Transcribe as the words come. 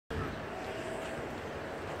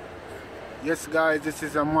Yes guys, this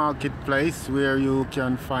is a marketplace where you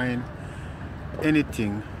can find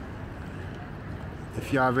anything.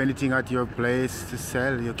 If you have anything at your place to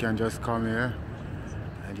sell, you can just come here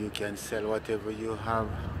and you can sell whatever you have.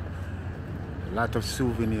 A lot of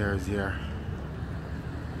souvenirs here.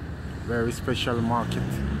 Very special market.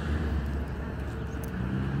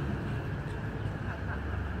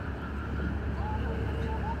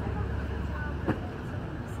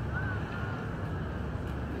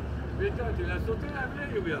 Putain, tu l'as sauté la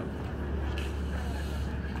vieille ou bien?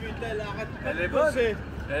 Putain, elle arrête pas. Elle est bonne.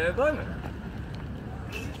 Elle est bonne.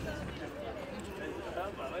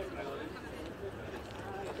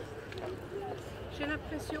 J'ai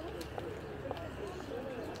l'impression.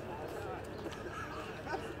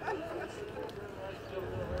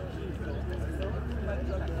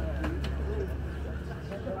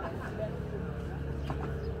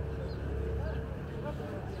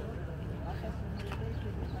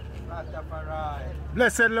 Rastafari.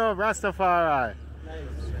 Blessed love, Rastafari.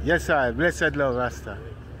 Yes, I. Blessed love, Rasta.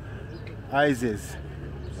 Isis.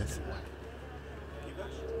 Yes.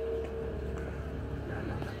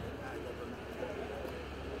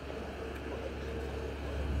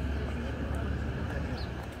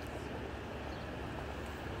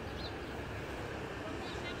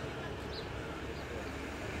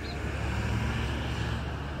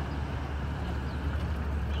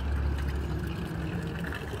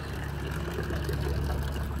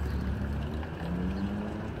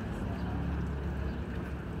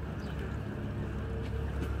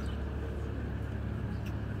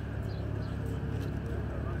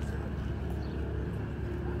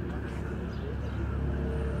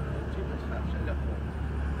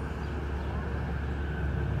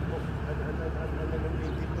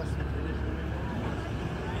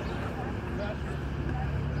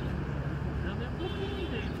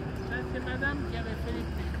 C'est madame qui avait fait les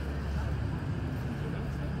prix.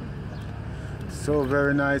 So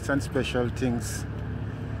very nice and special things.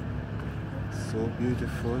 So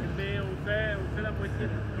beautiful. Mais on fait la moitié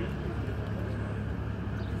du prix.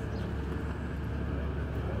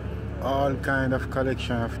 All kind of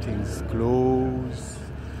collection of things. Clothes,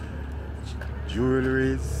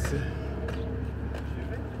 jewelries.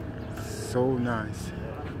 So nice.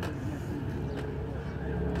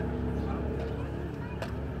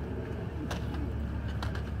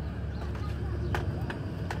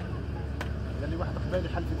 قال لي واحد قبالي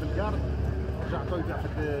حل في الكار رجع طويق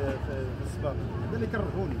في السباق قال لي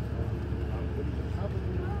كرهوني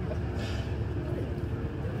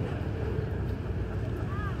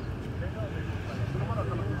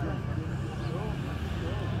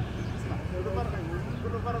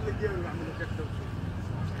كل مرة اللي جاوا يعملوا كذا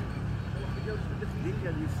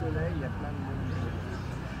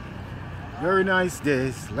Very nice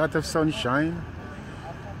days, lot of sunshine.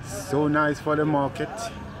 So nice for the market.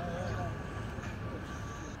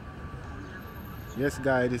 Yes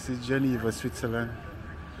guys, this is Geneva, Switzerland.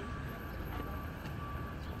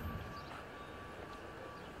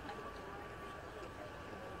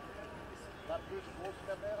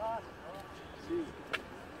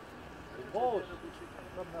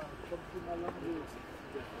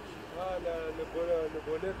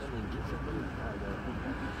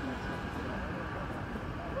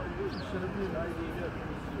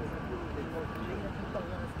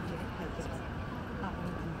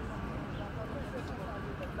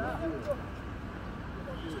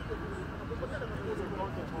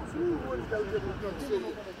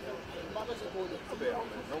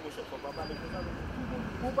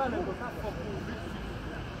 Le bonnet.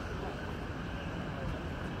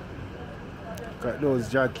 Got those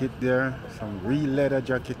jackets there, some real leather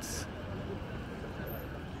jackets.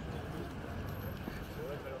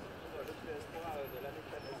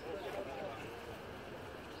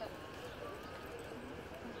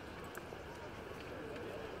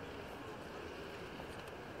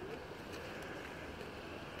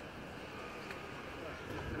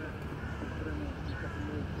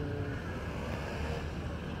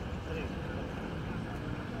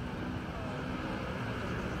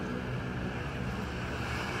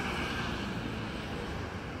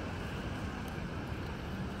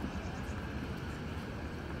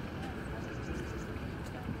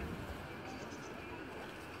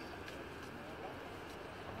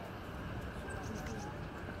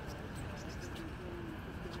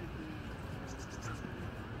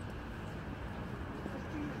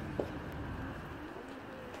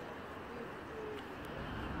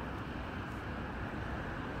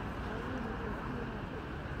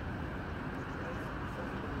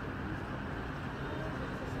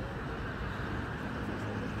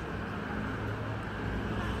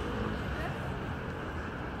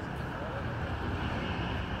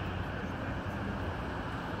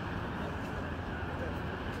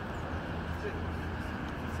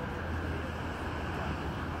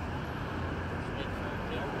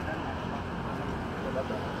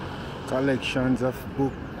 collections of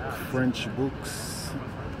French books.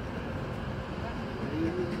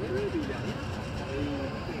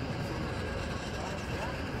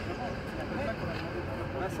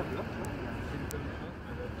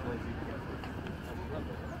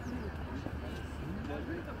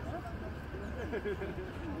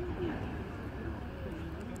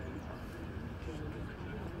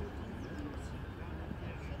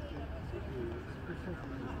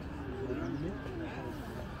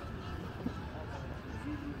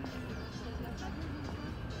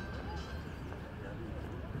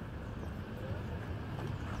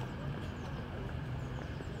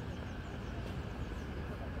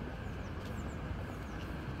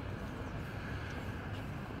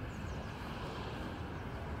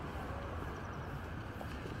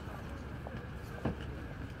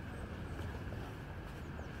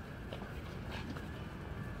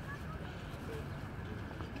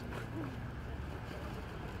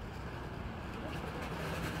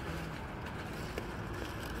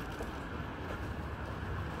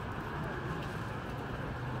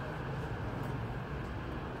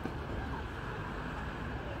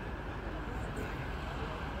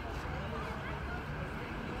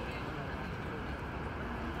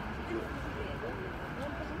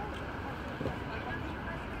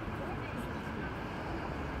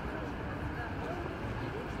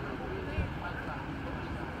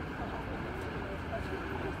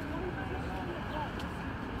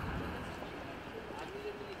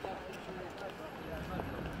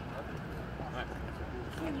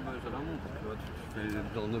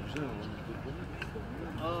 Dans l'objet.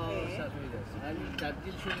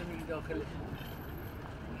 تعديل شنو من داخل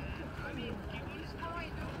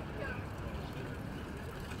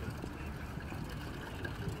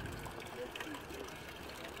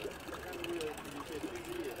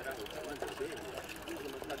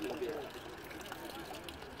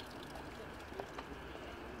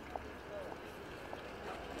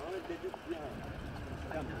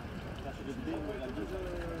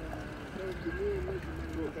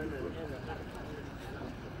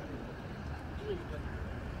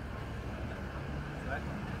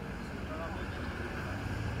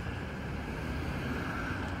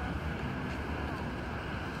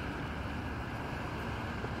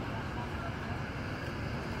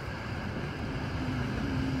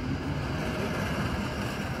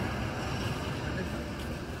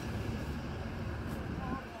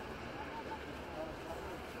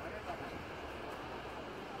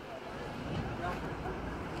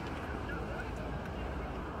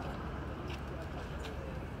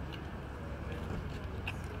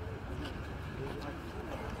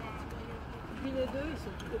Les deux, ils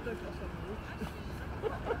sont tout autant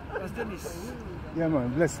That's Dennis. Yeah, man,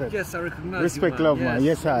 blessed. Yes, I recognize Respect, you, man. love, man.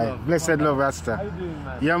 Yes, I. love. Blessed love, Rasta. How you doing,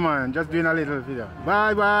 man? Yeah, man, just doing a little video.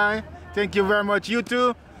 Bye, bye. Thank you very much. You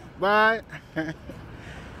too. Bye.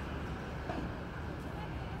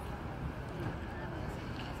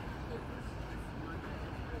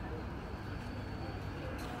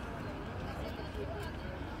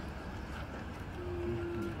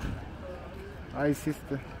 Hi,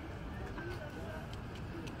 sister.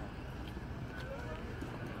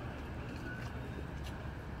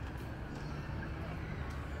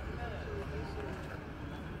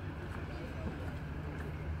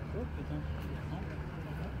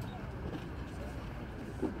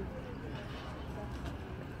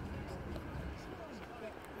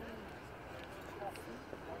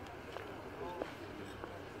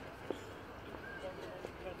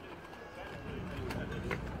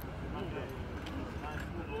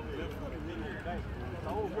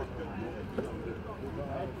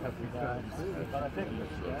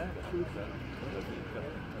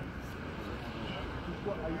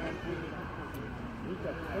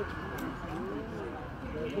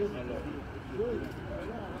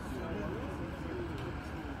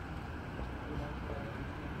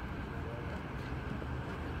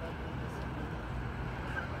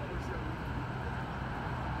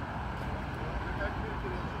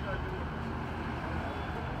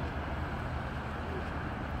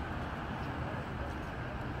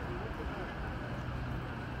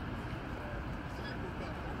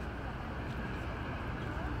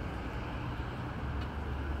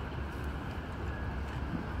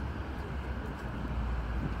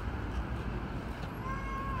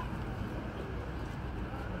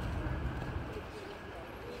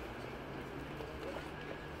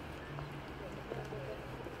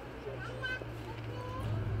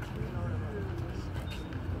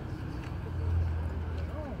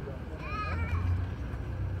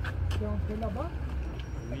 Tu es entré là-bas?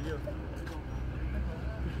 Au milieu.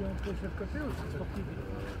 Tu es entré sur le côté ou c'est sorti?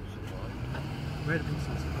 Ouais, comme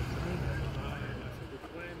ça, c'est pas très bien.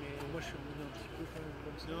 Ouais, mais moi je suis revenu un petit peu quand même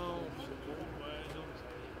comme ça. Non, c'est bon, ouais, non,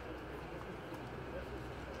 ça arrive.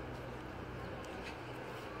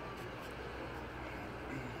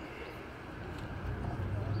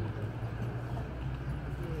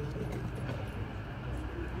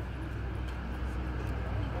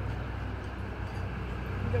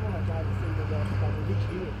 Andiamo a casa, sempre da stare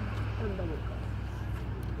vicino, andiamo a casa.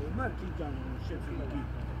 Marchi già non c'è più la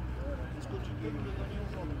vita.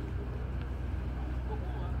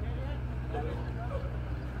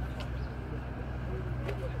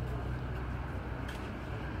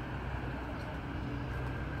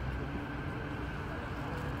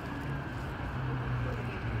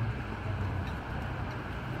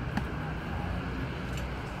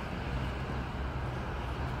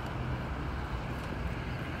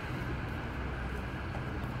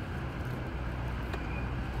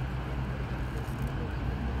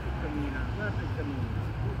 Guarda il cammino.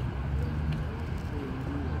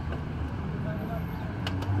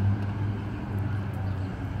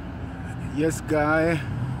 Yes, guy,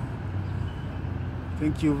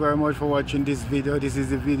 thank you very much for watching this video. This is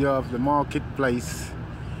the video of the marketplace,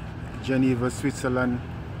 Geneva, Switzerland,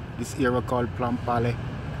 this area called Plum Palais.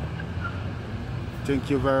 Thank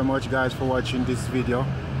you very much, guys, for watching this video.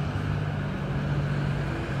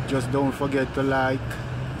 Just don't forget to like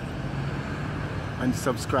and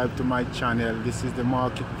subscribe to my channel. This is the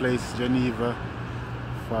marketplace, Geneva,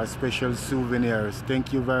 for special souvenirs.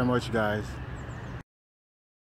 Thank you very much, guys.